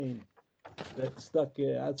train that's stuck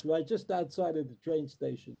outside, just outside of the train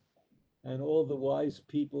station. And all the wise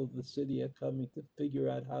people of the city are coming to figure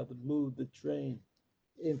out how to move the train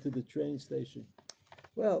into the train station.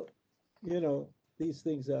 Well, you know, these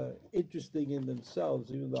things are interesting in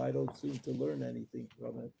themselves, even though I don't seem to learn anything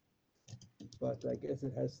from it. But I guess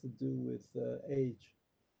it has to do with age.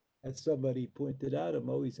 As somebody pointed out, I'm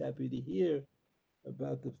always happy to hear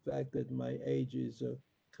about the fact that my age is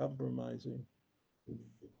compromising.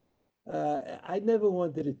 I never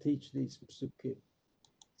wanted to teach these psukim.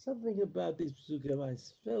 Something about these psukim, I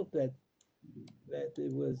felt that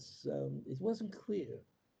it wasn't clear.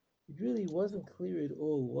 It really wasn't clear at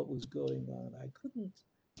all what was going on.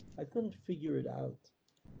 I couldn't figure it out.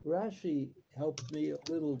 Rashi helped me a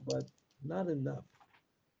little, but not enough.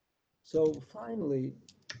 So finally,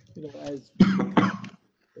 as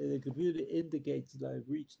the computer indicates that I've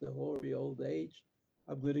reached the hoary old age,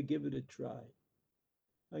 I'm going to give it a try.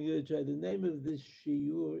 I'm going to try. The name of this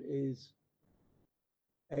shiur is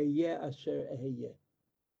Ehyeh Asher Ehyeh.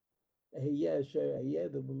 Ehyeh Asher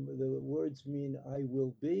Ehyeh. The words mean I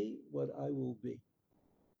will be what I will be.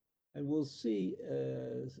 And we'll see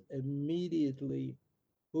immediately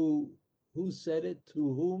who who said it,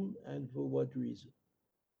 to whom, and for what reason.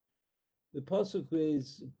 The pasuk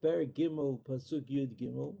is Per Gimel, pasuk Yud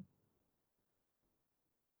Gimel.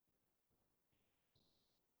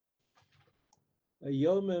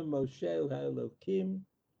 Ayomer Moshe el Haelokim,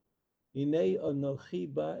 Hinei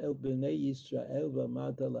Anochi ba el bnei Yisrael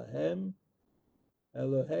v'amata lahem,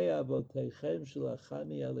 Elohei avotechem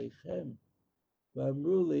shalachani aleichem,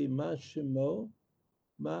 v'amru li ma shemo,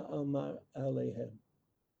 ma amar aleihem.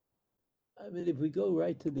 I mean, if we go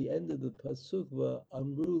right to the end of the pasuk,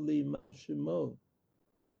 v'amru li ma shemo,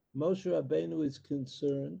 Moshe Rabbeinu is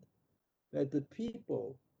concerned that the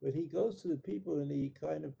people, when he goes to the people and he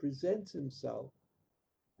kind of presents himself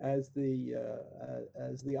as the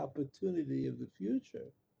opportunity of the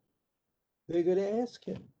future, they're going to ask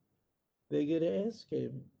him. They're going to ask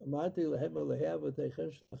him.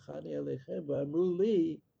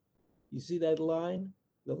 You see that line,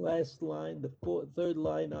 the last line, the third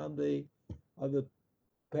line on the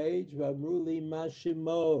page. Vamruli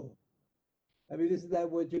mashimo. I mean, isn't that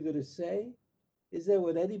what you're going to say? Is that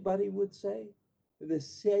what anybody would say? The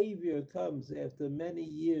Savior comes after many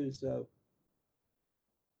years of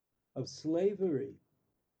slavery,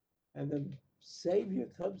 and the Savior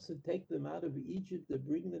comes to take them out of Egypt to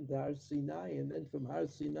bring them to Har Sinai, and then from Har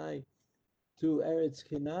Sinai to Eretz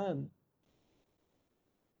Canaan.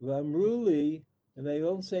 Vamruli, and they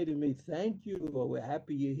don't say to me, "Thank you," or "We're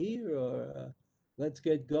happy you're here," or "Let's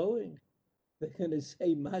get going." They're going to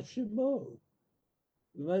say Mashimo,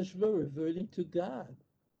 Mashimo, referring to God.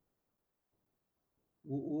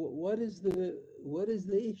 What is the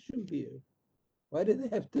issue here? Why do they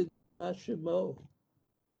have to Mashimo?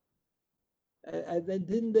 And then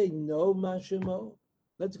didn't they know Mashimo?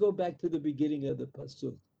 Let's go back to the beginning of the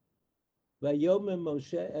pasuk. Vayomer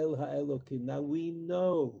Moshe el Haelokim. Now we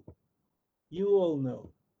know, you all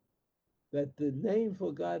know, that the name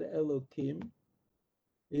for God Elokim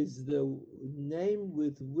is the name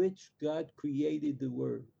with which God created the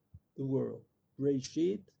world.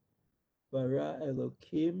 Reshit bara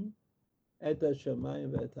Elokim et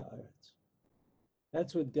hashamayim v'et haaretz.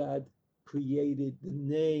 That's what God created, the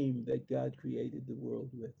name that God created the world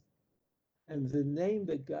with. And the name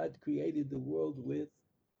that God created the world with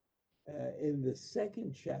in the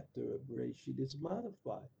second chapter of Bereshit is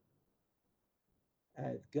modified.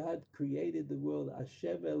 As God created the world,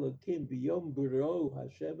 Hashem Elokim, B'yom B'ro,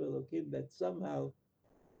 Hashem Elokim, that somehow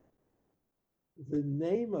the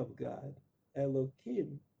name of God,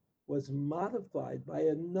 Elokim, was modified by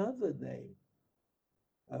another name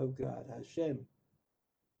of God, Hashem,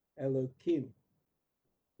 Elokim,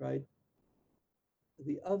 right?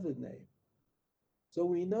 The other name. So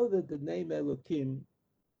we know that the name Elokim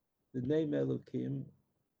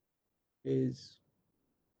is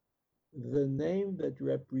the name that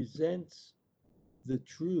represents the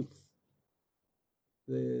truth,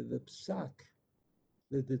 the psak,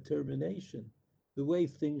 the determination, the way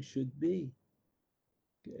things should be.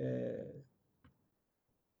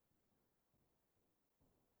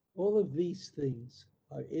 All of these things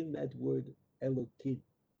are in that word Elokim.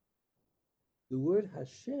 The word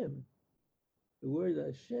Hashem,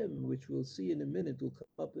 which we'll see in a minute, will come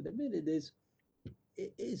up in a minute,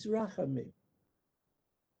 is Rachamim.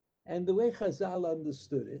 And the way Chazal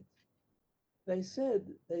understood it, they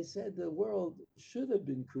said the world should have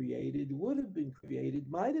been created, would have been created,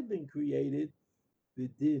 might have been created,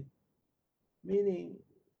 but did. Meaning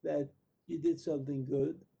that you did something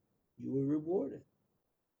good, you were rewarded.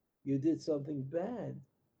 You did something bad,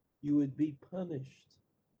 you would be punished.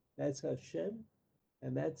 That's Hashem,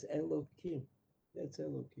 and that's Elokim. That's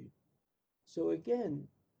Elokim. So again,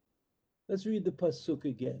 let's read the pasuk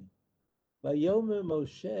again. Vayomer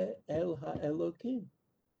Moshe El HaElokim.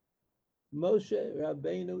 Moshe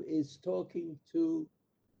Rabbeinu is talking to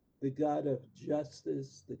the God of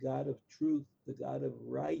justice, the God of truth, the God of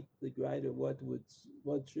right, the God of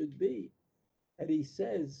what should be. And he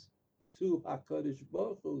says to HaKadosh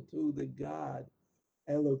Baruch Hu, to the God,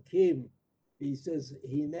 Elokim, he says,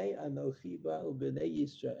 Hine Anochi Ba'al B'nai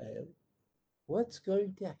Yisrael. What's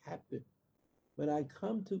going to happen when I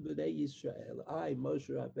come to B'nai Yisrael, I, Moshe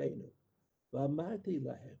Rabbeinu, V'amarti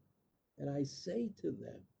lahem, and I say to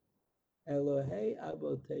them, Elohei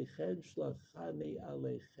Avoteichem Shlachani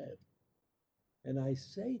Aleichem. And I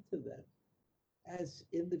say to them, as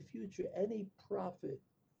in the future any prophet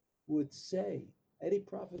would say, any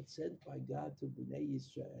prophet sent by God to Bnei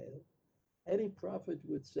Yisrael, any prophet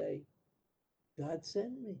would say, God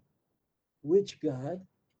sent me. Which God?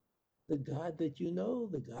 The God that you know,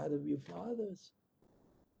 the God of your fathers.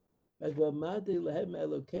 If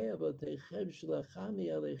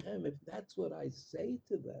that's what I say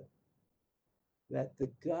to them, that the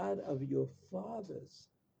God of your fathers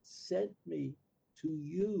sent me to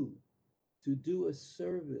you to do a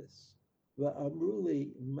service,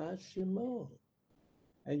 Va'amruli Mashimo.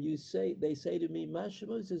 And they say to me,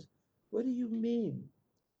 Mashimo. He says, what do you mean?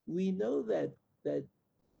 We know that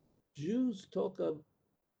Jews talk of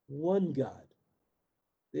one God.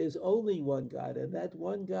 There's only one God, and that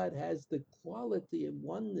one God has the quality of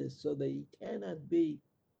oneness, so that he cannot be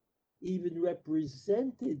even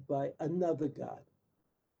represented by another God.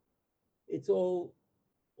 It's all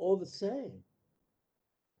the same.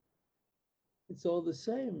 It's all the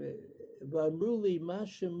same. Vamruli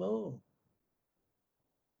Mashimo.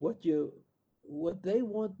 What they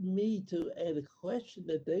want me to, and the question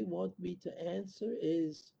that they want me to answer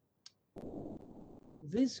is,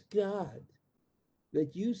 this God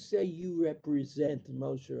that you say you represent,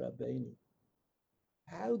 Moshe Rabbeinu,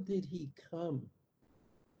 how did he come?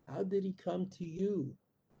 How did he come to you?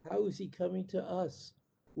 How is he coming to us?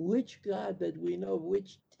 Which God that we know,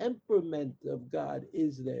 which temperament of God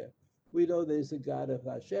is there? We know there's a God of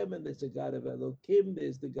Hashem, and there's a God of Elokim,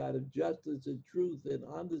 there's the God of justice and truth and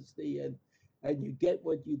honesty, and you get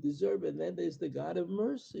what you deserve, and then there's the God of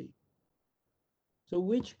mercy. So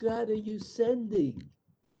which God are you sending?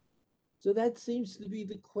 So that seems to be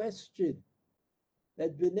the question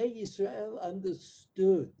that Bnei Yisrael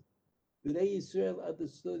understood. Bnei Yisrael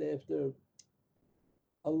understood after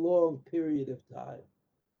a long period of time,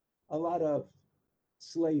 a lot of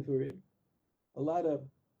slavery, a lot of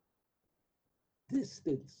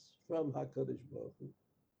distance from HaKadosh Baruch Hu.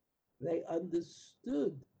 They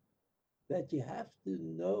understood that you have to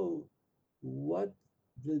know what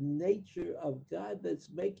the nature of God that's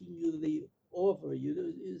making you the offer.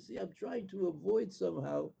 You see, I'm trying to avoid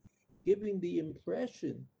somehow giving the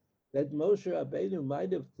impression that Moshe Rabbeinu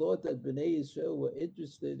might have thought that Bnei Yisrael were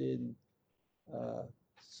interested in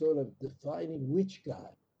sort of defining which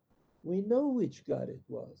God. We know which God it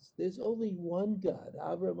was. There's only one God.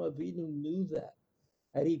 Avraham Avinu knew that.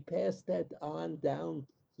 And he passed that on down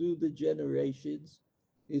through the generations.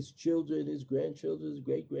 His children, his grandchildren, his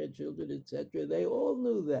great-grandchildren, etc. They all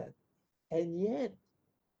knew that. And yet,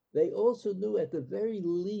 they also knew at the very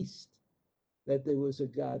least that there was a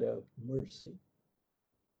God of mercy.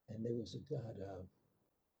 And there was a God of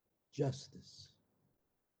justice.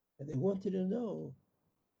 And they wanted to know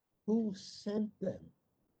who sent them,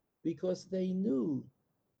 because they knew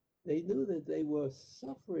that they were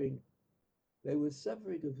suffering a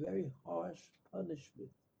very harsh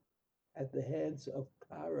punishment at the hands of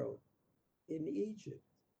Pharaoh in Egypt.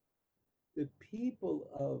 The people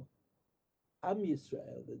of Am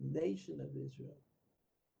Yisrael, the nation of Israel,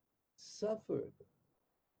 suffered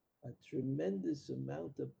a tremendous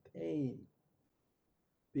amount of pain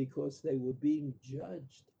because they were being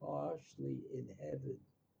judged harshly in heaven.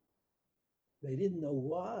 They didn't know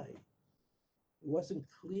why. It wasn't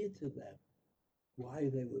clear to them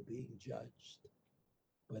why they were being judged,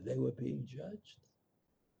 but they were being judged,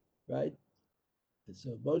 right? And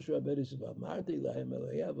so Moshe Rabbeinu says, "Amarti lahem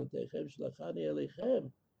Elohei avotechem shlachani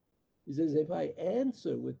elechem." He says, if I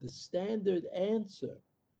answer with the standard answer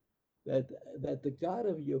that the God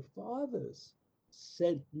of your fathers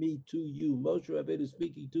sent me to you, Moshe Rabbeinu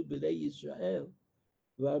speaking to Bnei Yisrael,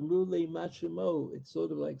 v'amru le mashemo, it's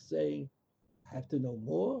sort of like saying, I have to know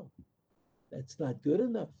more. That's not good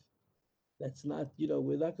enough. That's not,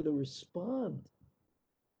 we're not going to respond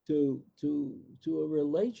to a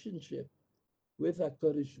relationship with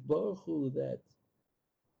HaKadosh Baruch Hu that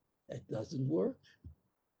doesn't work.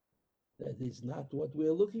 is not what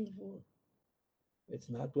we're looking for. It's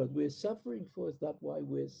not what we're suffering for. It's not why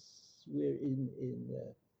we're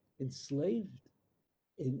enslaved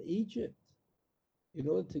in Egypt, in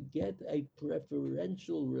order to get a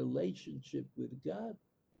preferential relationship with God,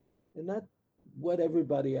 and not what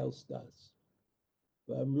everybody else does.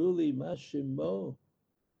 V'amruli ma shemo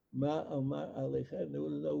ma amar alechem. They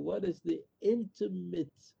want to know what is the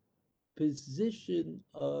intimate position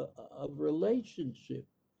of relationship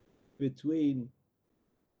between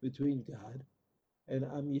God and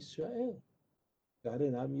Am Yisrael. God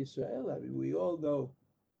and Am Yisrael. I mean, we all know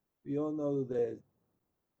that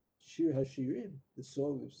Shir Hashirim, the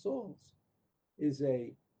Song of Songs, is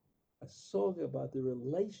a song about the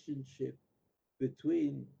relationship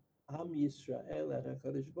between Am Yisrael and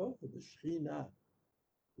HaKadosh Baruch Hu, the Shekhinah,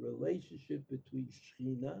 relationship between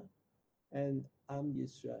Shekhinah and Am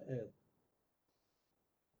Yisrael.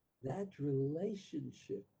 That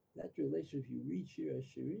relationship, if you read Shir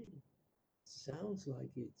Hashirim, sounds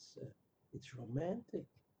like it's romantic.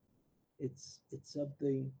 It's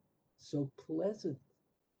something so pleasant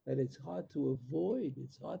that it's hard to avoid.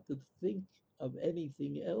 It's hard to think of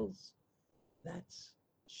anything else. That's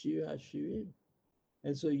Shir HaShirim.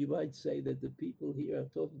 And so you might say that the people here are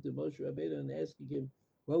talking to Moshe Rabbeinu and asking him,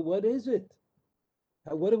 well, what is it?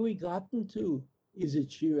 What have we gotten to? Is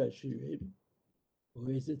it Shir HaShirim? Or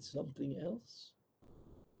is it something else?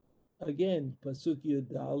 Again, Pasuk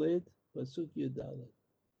Yudalid,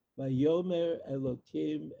 Vayomer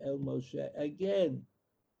Elokim El Moshe. Again,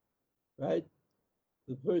 right?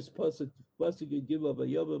 The first pasuk you give of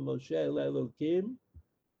Vayomer Moshe El Elokim,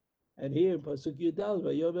 and here in Pasuk Yudalid,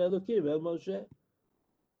 Vayomer Elokim El Moshe.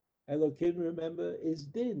 Elokim, remember, is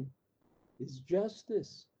din, is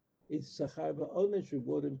justice, is sachar va'onesh,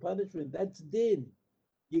 reward and punishment. That's din.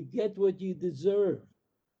 You get what you deserve.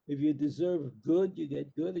 If you deserve good, you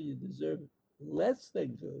get good. If you deserve less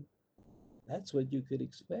than good, that's what you could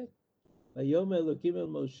expect. Vayom Elokim el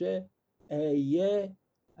Moshe, Eheyeh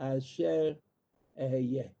asher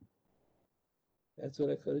eheyeh. That's what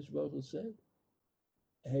HaKadosh Baruch Hu said.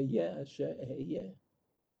 Eheyeh asher eheyeh.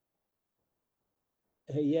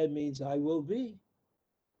 Eheyeh means I will be.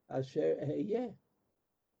 Asher eheyeh.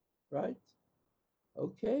 Right?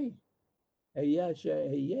 Okay. Eheyeh asher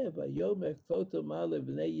eheyeh. Vayomer kotoma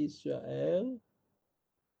lebnei Yisrael.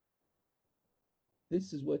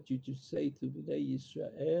 This is what you just say to Bnei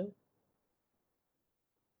Yisrael.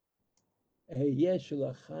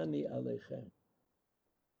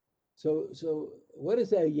 So what is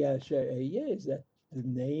that? Is that the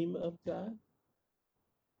name of God?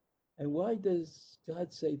 And why does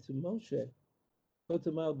God say to Moshe,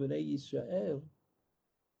 Kotamal B'nai Yisrael,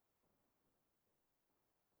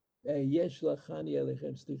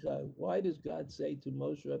 why does God say to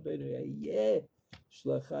Moshe Rabbeinu,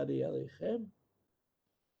 Shlachani Alechem?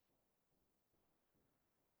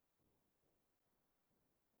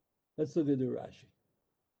 Let's look at the Rashi.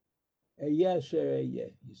 You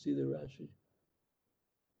see the Rashi?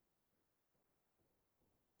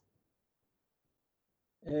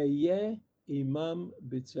 Imam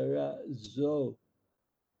B'tzara Zo,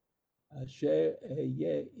 Asher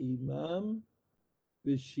Imam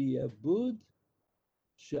B'Shiabud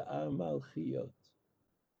Sha'ar Malchiot.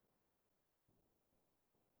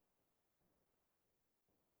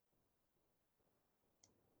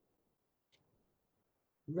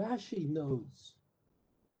 Rashi knows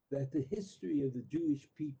that the history of the Jewish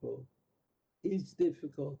people is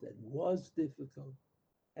difficult and was difficult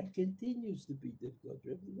and continues to be difficult.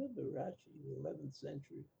 Remember Rashi in the 11th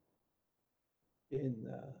century in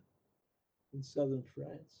southern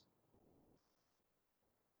France.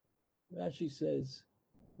 Rashi says,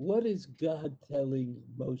 what is God telling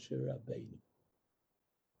Moshe Rabbeinu?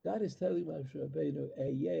 God is telling Moshe Rabbeinu,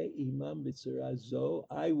 Imam B'tzara Zo,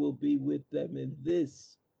 I will be with them in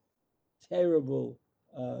this terrible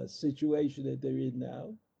situation that they're in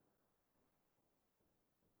now.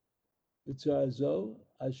 B'tzara Zo,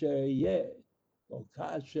 Asher or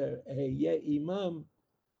Kasher Imam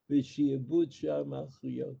B'Shiabud Sha'ar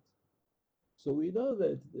Malchiyot. So we know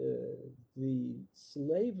that the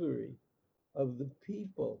slavery of the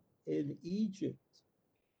people in Egypt,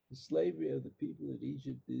 the slavery of the people in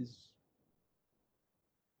Egypt is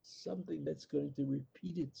something that's going to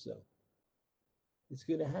repeat itself. It's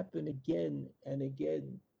going to happen again and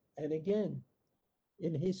again and again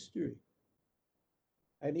in history.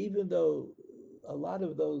 And even though a lot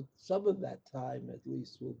of those, some of that time at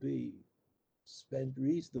least will be spent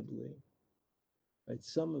reasonably, right?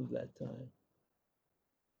 Some of that time.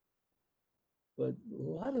 But a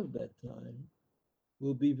lot of that time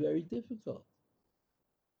will be very difficult.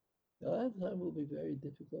 That time will be very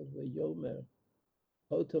difficult for Yomer.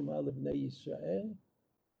 Hotam al bnei Yisrael,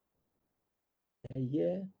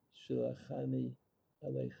 Hayeh Shulachani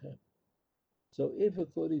Aleichem. So if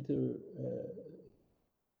according to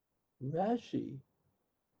Rashi,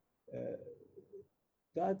 uh,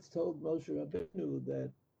 God's told Moshe Rabbeinu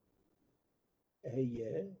that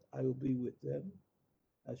Hayeh, I will be with them.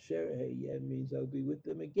 Asher Hayeh means I'll be with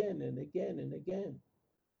them again and again and again.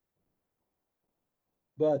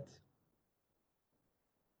 But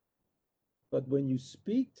when you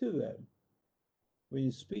speak to them, when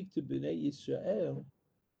you speak to Bnei Yisrael,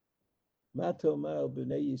 Matomar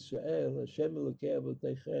Bnei Yisrael, Hashem Elokei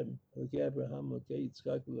Avotechem, Elokei Abraham, Elokei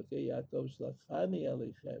Yitzchak, Elokei Yaakov, Shlachani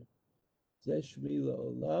Aleichem, Zeh Shmi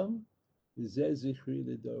La'olam, Zeh Zichri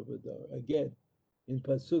L'dor V'dor. Again, in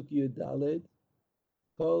Pasuk Yud Daled,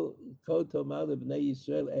 Kol Tomar Bnei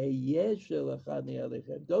Yisrael, Ehyeh Shelachani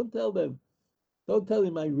Aleichem. Don't tell them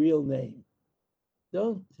my real name.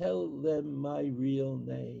 Don't tell them my real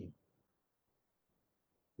name.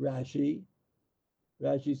 Rashi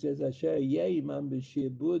says, Asher Yeh Imam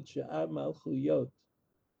B'Shibud Sha'ar Malchuyot,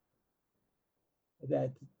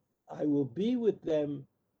 that I will be with them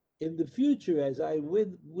in the future as I'm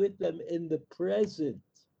with them in the present.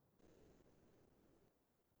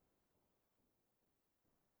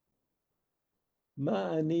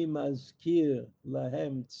 Ma'ani mazkir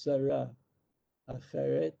lahem tzara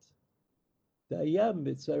acheret dayam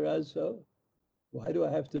b'tzara zo. Why do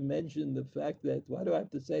I have to mention the fact that, why do I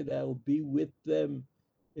have to say that I'll be with them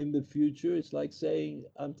in the future? It's like saying,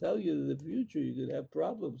 I'm telling you, in the future you could have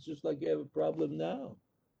problems, just like you have a problem now.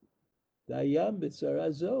 Dayam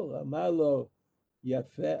b'tzara zo, amar lo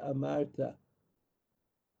yafe amarta.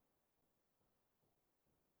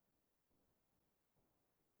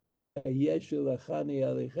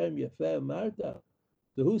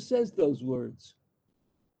 So who says those words?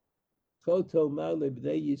 That's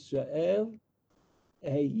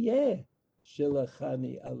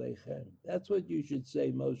what you should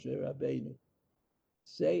say, Moshe Rabbeinu.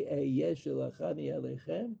 Say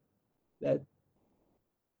that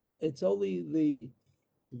it's only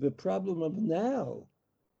the problem of now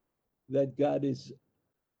that God is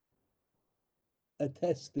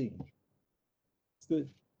attesting. It's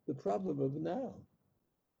the problem of now.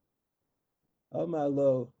 Amar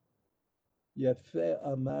lo yafe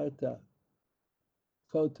amarta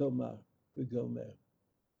kotomar v'gomer.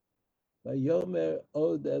 Vayomer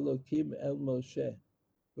od Elokim el Moshe.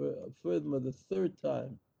 Furthermore, the third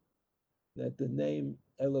time that the name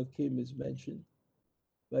Elokim is mentioned.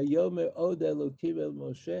 Vayomer od Elokim el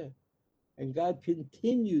Moshe. And God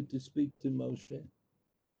continued to speak to Moshe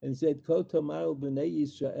and said, Kotomar b'nei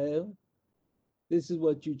Yisrael. This is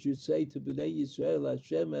what you should say to Bnei Yisrael,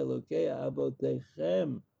 Hashem Elokei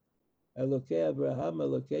Avotechem, Elokei Abraham,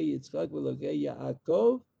 Elokei Yitzchak, Elokei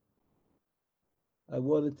Yaakov. I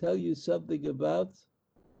want to tell you something about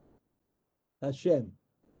Hashem.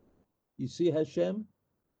 You see Hashem?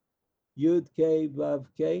 Yud Kei Vav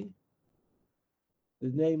Kei, the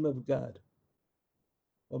name of God.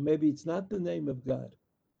 Or maybe it's not the name of God.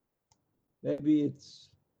 Maybe it's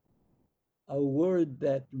a word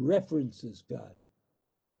that references God.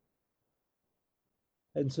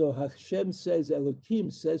 And so Hashem says,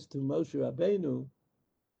 Elohim says to Moshe Rabbeinu,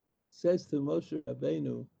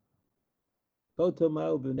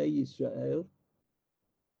 Kotomar b'nei Yisrael,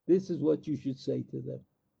 this is what you should say to them.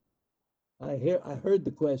 I heard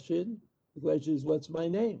the question. The question is, what's my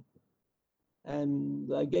name?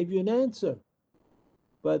 And I gave you an answer.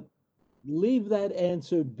 But leave that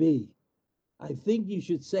answer be. I think you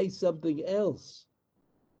should say something else.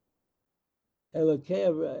 I'm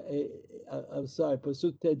sorry,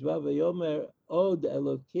 Pasuk Tedvav Yomer Od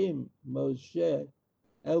Elokim Moshe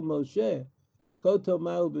El Moshe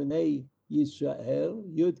Kotomar b'nei Yisrael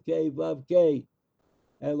Yud Kei Vav Kei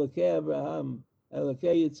Elokei Abraham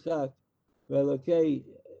Elokei Yitzchak Elokei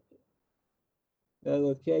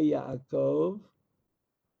Yaakov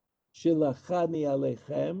Shilachani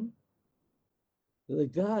Aleichem. The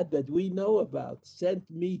God that we know about sent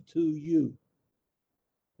me to you.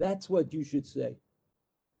 That's what you should say.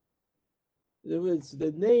 There was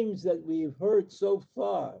the names that we've heard so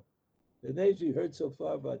far. The names we heard so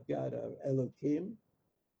far about God are Elohim,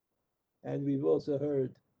 and we've also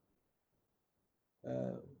heard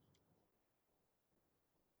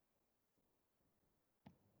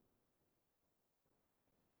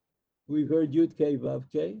Yud Kei Vav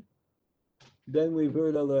Kei. Then we've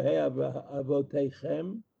heard Elohei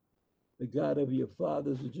Avotechem, the God of your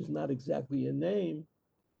fathers, which is not exactly a name.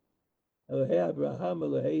 Elohei Abraham,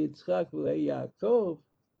 Elohei Yitzchak, Elohei Yaakov.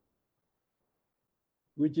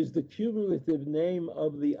 which is the cumulative name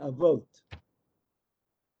of the Avot.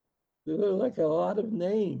 There are like a lot of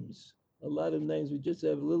names, a lot of names. We just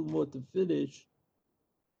have a little more to finish.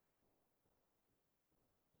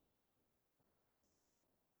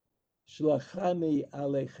 Shlachani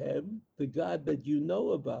Alechem, the God that you know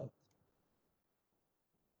about,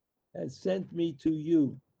 has sent me to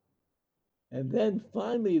you. And then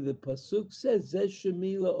finally the Pasuk says, Zeh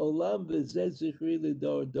Shemila Olam v'Zeh Zichri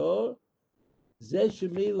L'Dor Dor, Zeh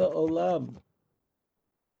Shemila Olam.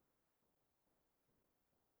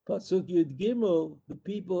 Pasuk Yud Gimel, the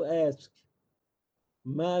people ask,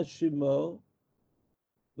 Ma Shemo,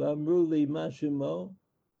 V'amru li Ma Shemo,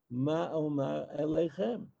 Ma Omar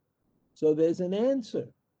Elechem. So there's an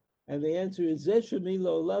answer. And the answer is Zeh Shemila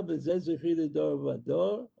Olam v'Zeh Zichri L'Dor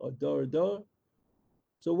Vador, or Dor Dor.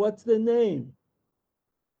 So what's the name?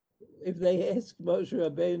 If they ask Moshe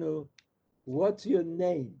Rabbeinu, what's your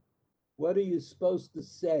name? What are you supposed to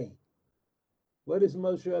say? What is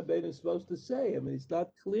Moshe Rabbeinu supposed to say? I mean, it's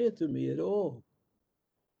not clear to me at all.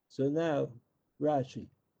 So now, Rashi,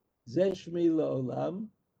 Zeh Shmi La'olam,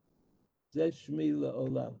 Zeh Shmi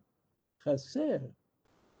La'olam, Chaser,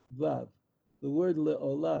 Vav. The word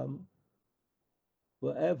La'olam,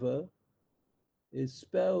 forever, is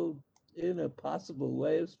spelled in a possible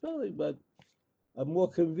way of spelling, but a more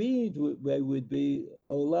convenient way would be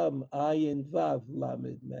Olam, Ayin Vav,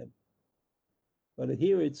 Lamed Mem. But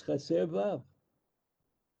here it's Chaser Vav.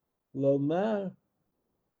 Lomar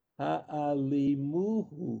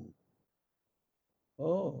Ha'alimuhu.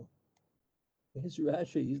 Oh, here's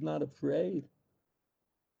Rashi. He's not afraid.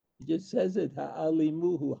 He just says it.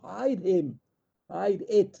 Ha'alimuhu. Hide him. Hide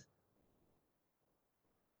it.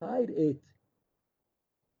 Hide it.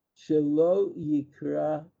 Shelo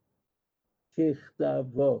Yikra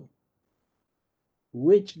Kichtavo.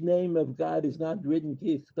 Which name of God is not written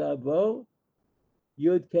Kichtavo?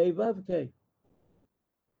 Yud Kei Vav Kei.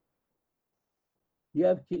 You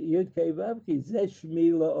have Yud Kei Vav Kei. Zeh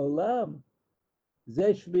Shmi La'olam.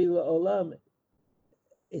 Zeh Shmi La'olam.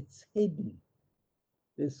 It's hidden.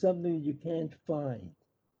 There's something you can't find.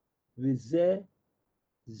 V'zeh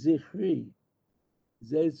zichri.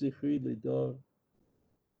 Zeh zichri l'dor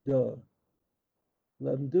dor.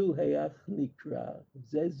 Lamdu heyach nikra.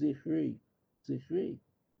 Zeh zichri. Zichri.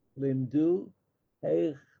 Limdu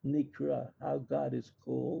heyach nikra. How God is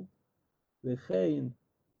called. V'chein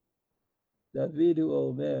Davidu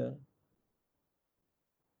Omer.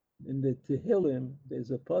 In the Tehillim,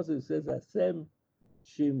 there's a passage that says, Hashem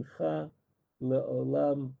shimcha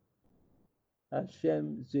le'olam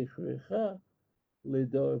Hashem zichrecha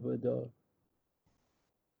l'dor v'dor.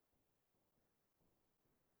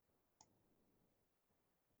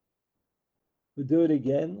 We do it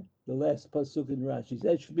again. The last pasuk in Rashi.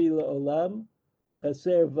 Zeh Shmi La'olam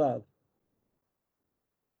Chaser Vav.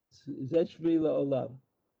 Zeh Shmi La'olam.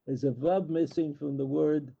 There's a vav missing from the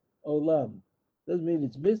word olam. Doesn't mean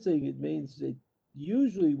it's missing. It means it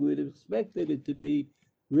usually would have expected it to be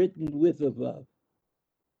written with a vav.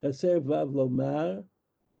 Chaser Vav Lomar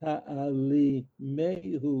Ha'ali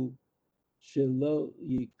Mehu Shelo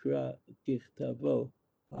Yikra Kichtavo.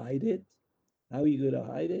 Hide it. How are you going to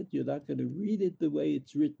hide it? You're not going to read it the way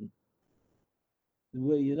it's written. The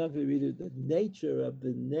way you're not going to read it, the nature of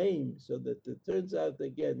the name, so that it turns out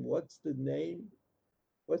again, what's the name?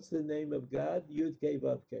 What's the name of God? Yud Kei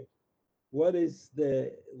Vav Kei. What is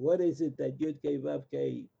it that Yud Kei Vav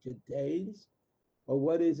Kei contains? Or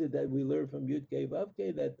what is it that we learn from Yud Kei Vav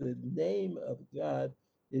Kei? That the name of God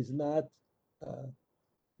is not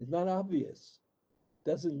obvious.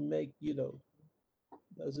 Doesn't make,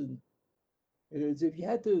 doesn't. It's if you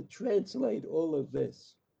had to translate all of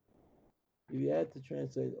this, Moshe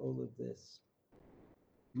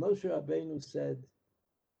Rabbeinu said,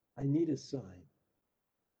 I need a sign.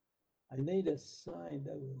 I need a sign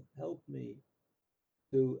that will help me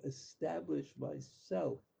to establish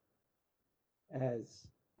myself as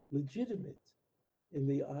legitimate in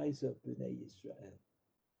the eyes of Bnei Yisrael.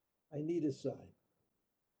 I need a sign.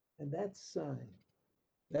 And that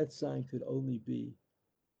sign could only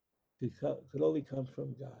come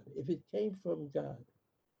from God. If it came from God,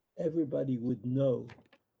 everybody would know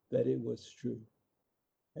that it was true.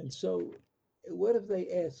 And so, what if they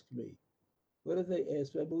ask me? What if they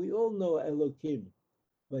ask me? But we all know Elokim.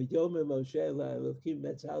 Vayomer Moshe Elokim.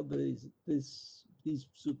 That's how these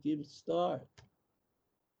psukim start.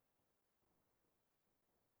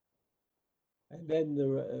 And then the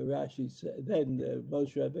Rashi said, then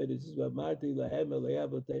Moshe Rabbeinu says, "V'amarti lahem elei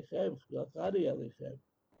avotechem shlachani alechem."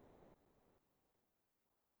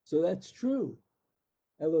 So that's true.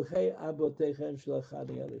 Elohei abotechem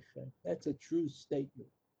shlachani alechem. That's a true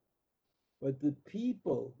statement. But the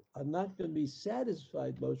people are not going to be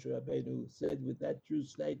satisfied, Moshe Rabbeinu said with that true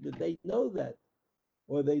statement. They know that,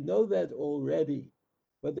 or they know that already,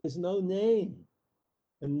 but there's no name.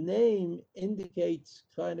 A name indicates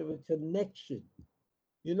kind of a connection.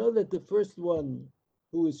 You know that the first one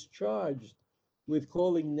who was charged with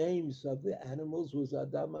calling names of the animals was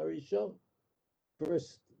Adam Arishon,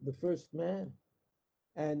 the first man.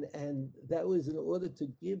 And that was in order to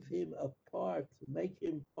give him a part, to make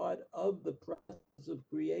him part of the process of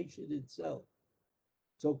creation itself.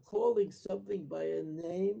 So calling something by a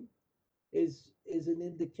name is an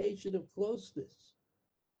indication of closeness.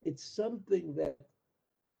 It's something that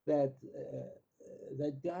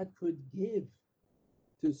God could give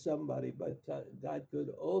to somebody, but God could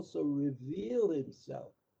also reveal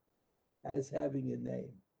himself as having a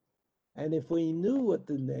name. And if we knew what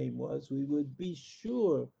the name was, we would be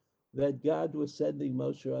sure that God was sending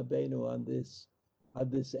Moshe Rabbeinu on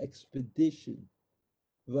this expedition.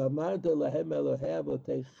 Not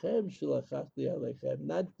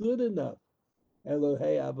good enough.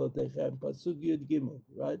 Elohei avotechem, pasuk Yud Gimel,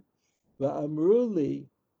 right? Va'amruli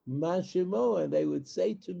mashimo, and they would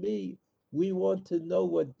say to me, we want to know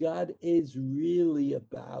what God is really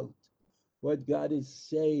about, what God is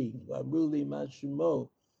saying. Va'amruli mashimo,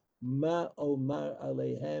 ma omar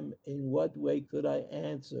alehem, in what way could I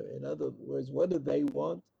answer? In other words, what do they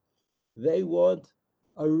want? They want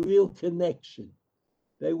a real connection.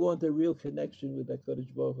 They want a real connection with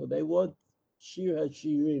HaKadosh Baruch Hu. They want Shir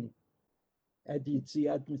HaShirim at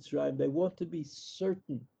Yetziat Mitzrayim. They want to be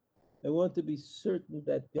certain. They want to be certain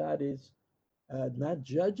that God is not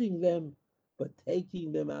judging them, but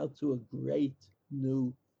taking them out to a great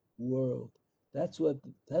new world. That's what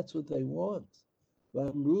they want.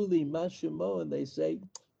 Vamruli Mashimo, and they say,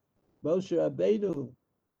 Moshe Rabbeinu,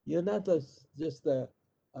 you're not just an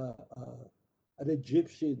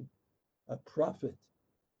Egyptian, a prophet,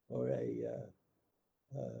 or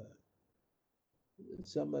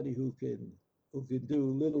somebody who can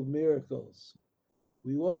do little miracles.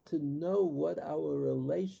 We want to know what our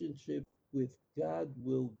relationship with God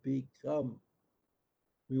will become.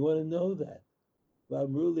 We want to know that.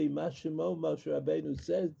 Vamruli Mashimo, Moshe Rabbeinu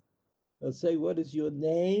says, they'll say, what is your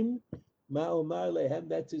name? Ma'omar lehem,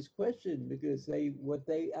 that's his question, because what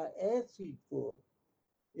they are asking for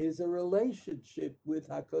is a relationship with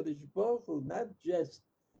HaKadosh Baruch Hu, not just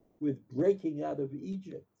with breaking out of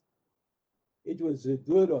Egypt. It was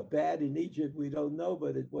good or bad in Egypt, we don't know,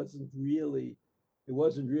 but it wasn't really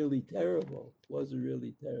terrible. It wasn't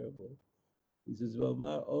really terrible. He says, well,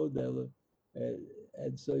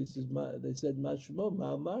 and so he says, they said, Mashmo,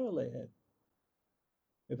 Ma'omar lehem.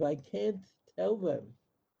 If I can't tell them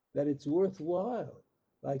that it's worthwhile,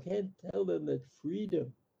 if I can't tell them that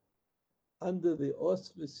freedom under the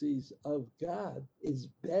auspices of God is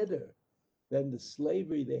better than the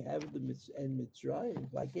slavery they have in Mitzrayim,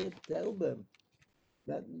 if I can't tell them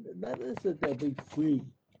not that they'll be free,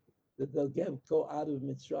 that they'll go out of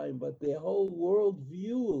Mitzrayim, but their whole world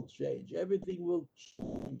view will change. Everything will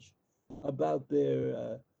change about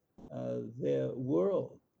their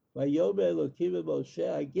world. Vayomer Elokim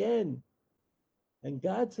Moshe again. And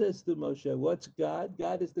God says to Moshe, what's God?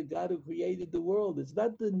 God is the God who created the world. It's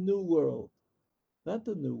not the new world. Not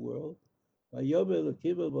the new world. Vayomer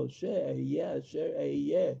Elokim Moshe, Ehyeh Asher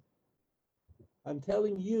Ehyeh. I'm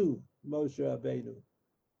telling you, Moshe Rabbeinu,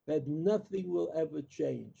 that nothing will ever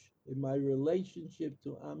change in my relationship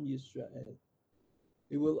to Am Yisrael.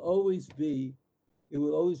 It will always be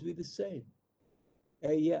the same.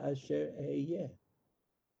 Ehyeh Asher Ehyeh.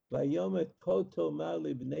 Vayomer Ko Tomar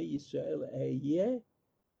Libnei Yisrael Ehyeh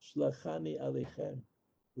Shlachani Alechem.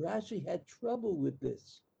 Rashi had trouble with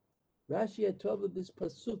this. Rashi had trouble with this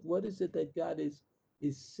pasuk. What is it that God is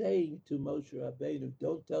saying to Moshe Rabbeinu?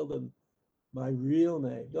 Don't tell them my real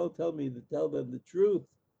name. Don't tell them the truth.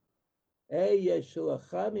 Ehyeh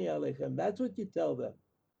Shlachani Alechem. That's what you tell them.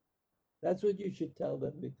 That's what you should tell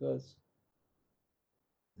them, because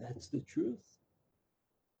that's the truth.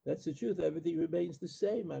 That's the truth. Everything remains the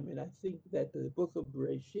same. I mean, I think that the book of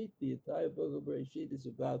Bereshit, the entire book of Bereshit, is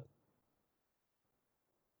about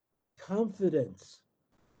confidence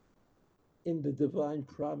in the divine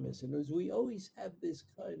promise. And as we always have this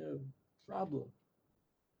kind of problem,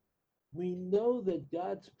 we know that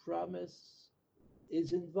God's promise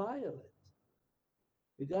is inviolate.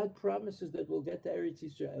 If God promises that we'll get to Eretz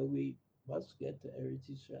Yisrael, we must get to Eretz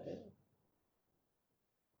Yisrael.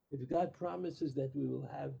 If God promises that we will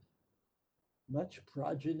have much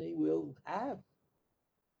progeny, we'll have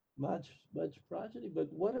much progeny.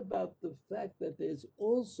 But what about the fact that there's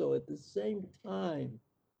also at the same time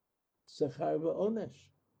Sechar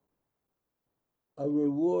v'Onesh? a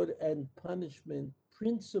reward and punishment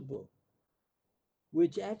principle,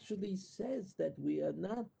 which actually says that we are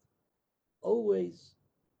not always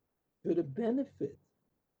going to benefit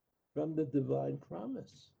from the divine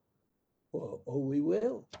promise, or we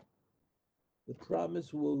will. The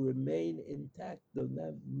promise will remain intact no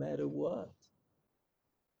matter what.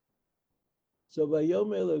 So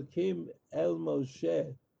Vayom Elokim El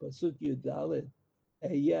Moshe, Pasuk Yudalit,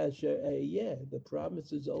 Ehyeh Asher Ehyeh. The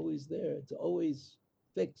promise is always there. It's always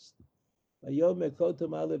fixed. Vayom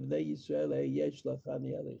Ekotam Ale Bnei Yisrael Ehyeh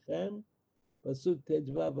Shlachani Alechem. Pasuk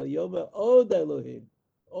Tedvav Vayom Od Elohim.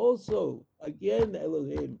 Also, again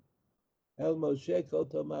Elohim. El Moshe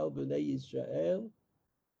Kotam Al Bnei Yisrael.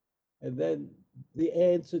 And then the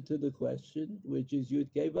answer to the question, which is Yud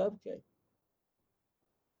Kei Vav Kei.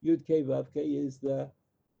 Yud Kei Vav Kei is the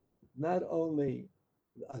not only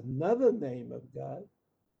another name of God,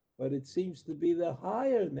 but it seems to be the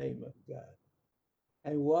higher name of God.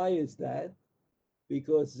 And why is that?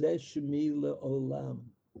 Because Zeh Shmi Le'olam.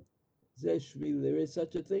 Zeh Shmi, there is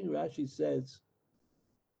such a thing. Rashi says,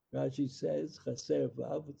 Chaser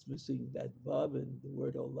Vav, it's missing that Vav in the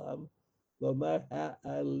word Olam. Lomar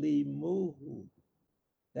Ha'alimuhu.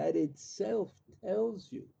 That itself tells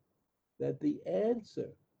you that the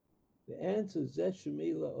answer Zeh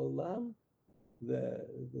Shmi Le'olam,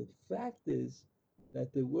 the fact is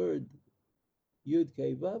that the word Yud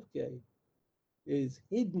Kei Vav Kei is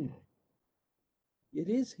hidden. It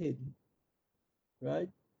is hidden, right?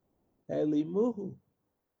 Halimuhu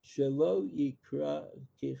Shelo Yikra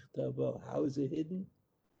Kichtavo. How is it hidden?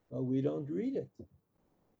 Well, we don't read it.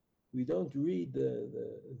 We don't read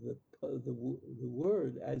the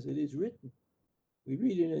word as it is written. We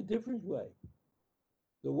read it in a different way.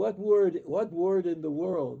 So what word in the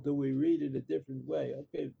world do we read in a different way?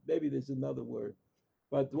 Okay, maybe there's another word.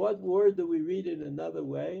 But what word do we read in another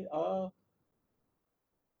way?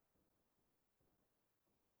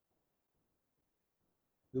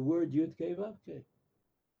 The word Yud Kei Vav Kei.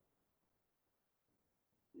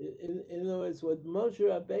 In other words, what Moshe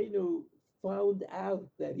Rabbeinu found out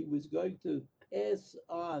that he was going to pass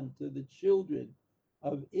on to the children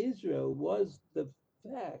of Israel was the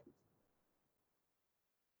fact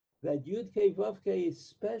that Yud Kei Vav Kei is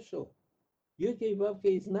special. Yud Kei Vav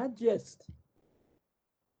Kei is not just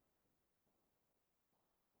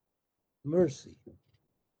mercy.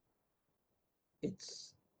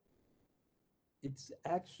 It's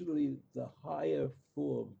actually the higher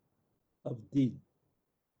form of din.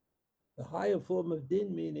 The higher form of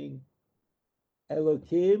din meaning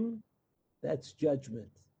Elokim, that's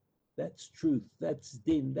judgment. That's truth. That's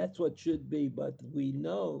din. That's what should be. But we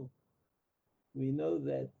know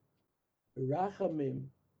that Rachamim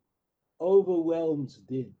overwhelms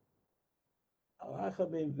din.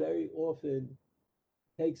 Rachamim very often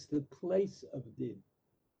takes the place of din.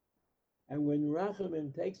 And when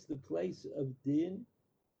Rachamim takes the place of din,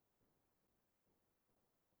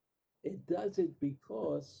 it does it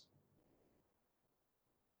because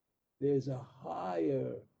there's a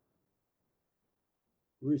higher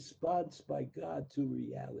response by God to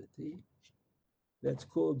reality that's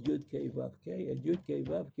called Yud Kei Vav Kei. And Yud Kei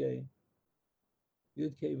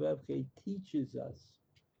Vav Kei teaches us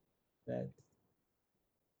that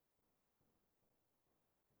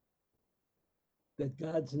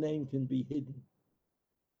God's name can be hidden.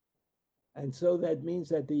 And so that means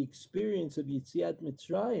that the experience of Yetziat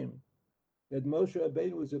Mitzrayim that Moshe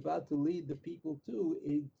Rabbeinu was about to lead the people to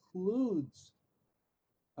includes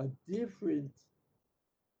a different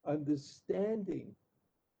understanding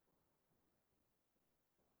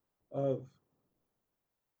of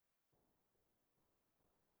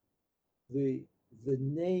the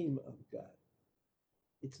name of God.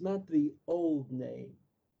 It's not the old name.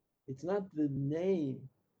 It's not the name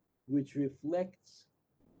which reflects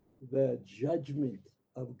the judgment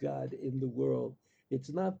of God in the world.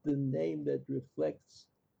 It's not the name that reflects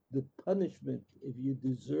the punishment if you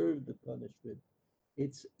deserve the punishment.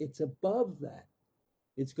 It's above that.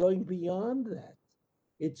 It's going beyond that.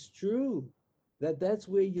 It's true that that's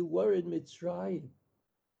where you were in Mitzrayim.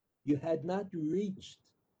 You had not reached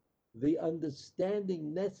the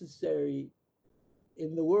understanding necessary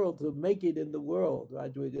in the world to make it in the world,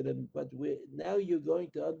 right? But now you're going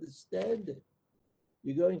to understand it.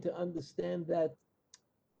 You're going to understand that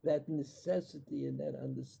necessity and that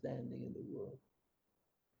understanding in the world.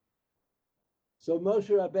 So Moshe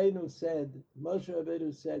Rabbeinu said,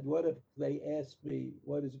 what if they ask me,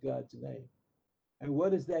 what is God's name? And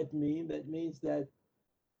what does that mean? That means that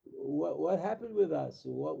what happened with us?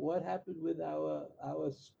 What happened with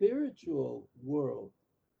our spiritual world?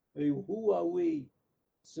 I mean, who are we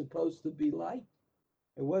supposed to be like?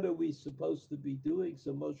 And what are we supposed to be doing?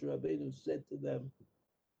 So Moshe Rabbeinu said to them,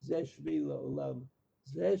 Zeshmi La'olam,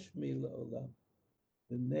 Zeshmi La'olam,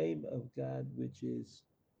 the name of God, which is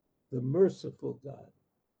the merciful God,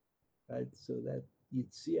 right? So that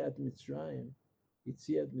Yitziat Mitzrayim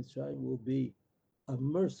will be a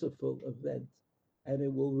merciful event, and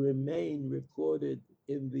it will remain recorded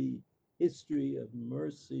in the history of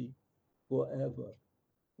mercy forever.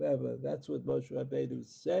 Forever. That's what Moshe Rabbeinu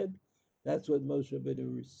said. That's what Moshe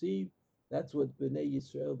Rabbeinu received. That's what Bnei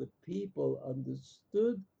Yisrael, the people,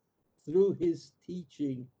 understood through his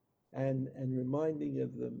teaching and reminding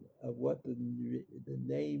of them of what the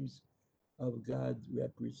names of God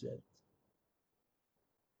represent.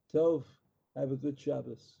 Tov, have a good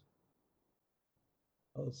Shabbos.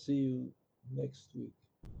 I'll see you next week.